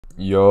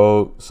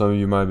Yo, some of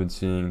you might have been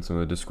seeing some of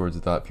the discords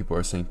that people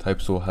are saying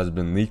TypeSoul has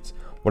been leaked.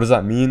 What does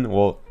that mean?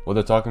 Well, what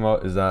they're talking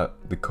about is that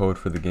the code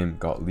for the game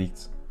got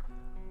leaked.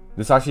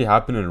 This actually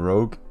happened in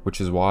Rogue,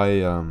 which is why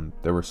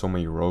there were so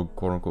many Rogue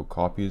quote-unquote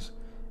copies,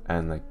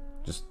 and like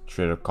just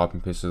straight up copy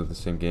and pasted of the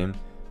same game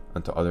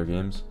onto other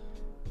games,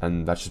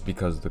 and that's just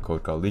because the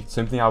code got leaked.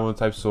 Same thing happened with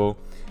TypeSoul.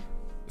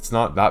 It's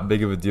not that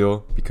big of a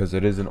deal because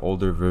it is an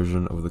older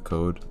version of the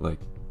code. Like,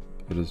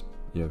 it is,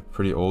 yeah,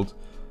 pretty old.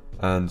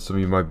 And some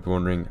of you might be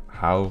wondering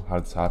how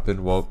did this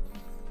happen? Well,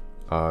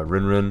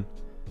 Rin,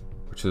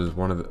 which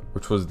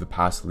was the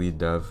past lead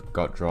dev,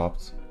 got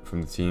dropped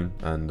from the team,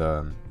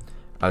 and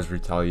as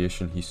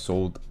retaliation, he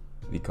sold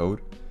the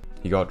code.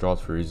 He got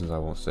dropped for reasons I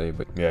won't say,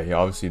 but yeah, he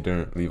obviously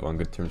didn't leave on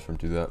good terms for him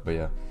to do that. But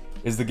yeah,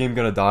 is the game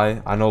gonna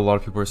die? I know a lot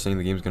of people are saying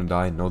the game's gonna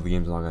die. No, the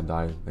game's not gonna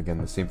die. Again,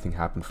 the same thing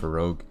happened for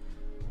Rogue.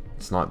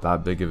 It's not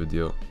that big of a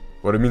deal.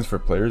 What it means for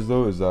players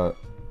though is that,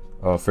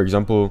 for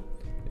example,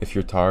 if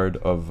you're tired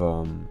of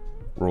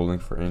rolling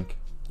for ink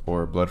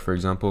or blood, for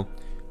example,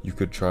 you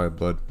could try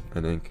blood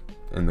and ink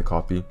in the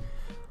copy.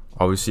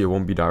 Obviously, it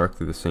won't be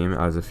directly the same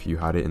as if you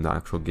had it in the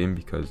actual game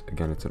because,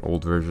 again, it's an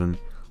old version.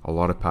 A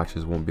lot of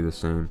patches won't be the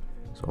same,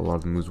 so a lot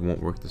of the moves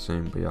won't work the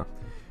same. But yeah,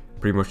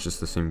 pretty much just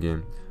the same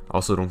game. I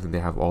also don't think they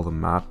have all the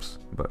maps,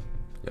 but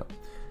yeah,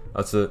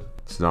 that's it.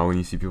 So now when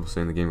you see people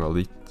saying the game got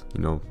leaked,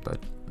 you know that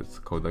it's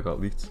the code that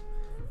got leaked.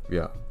 But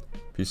yeah,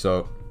 peace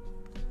out.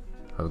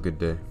 Have a good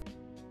day.